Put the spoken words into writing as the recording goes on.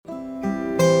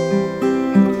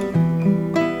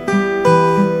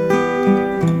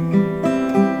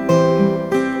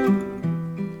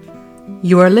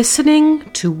You are listening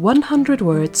to 100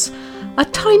 Words, a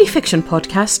tiny fiction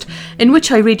podcast in which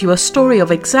I read you a story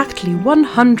of exactly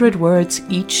 100 words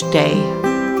each day.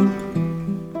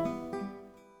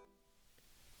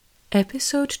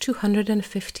 Episode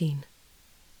 215.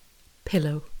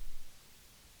 Pillow.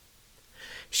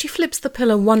 She flips the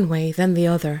pillow one way, then the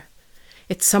other.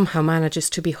 It somehow manages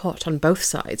to be hot on both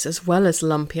sides, as well as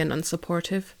lumpy and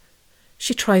unsupportive.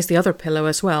 She tries the other pillow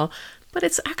as well, but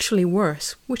it's actually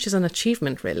worse, which is an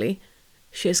achievement, really.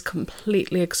 She is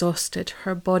completely exhausted,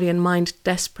 her body and mind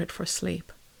desperate for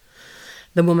sleep.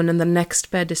 The woman in the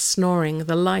next bed is snoring,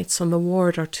 the lights on the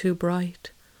ward are too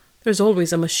bright. There's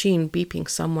always a machine beeping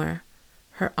somewhere.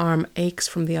 Her arm aches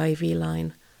from the IV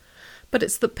line. But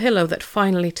it's the pillow that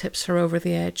finally tips her over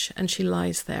the edge, and she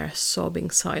lies there,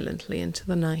 sobbing silently into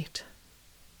the night.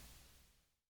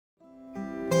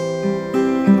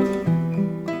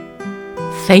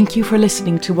 Thank you for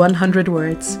listening to 100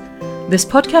 Words. This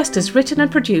podcast is written and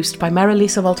produced by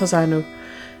Marilisa Valtazanu.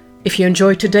 If you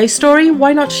enjoyed today's story,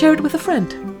 why not share it with a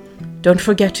friend? Don't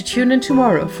forget to tune in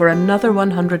tomorrow for another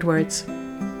 100 Words.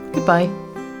 Goodbye.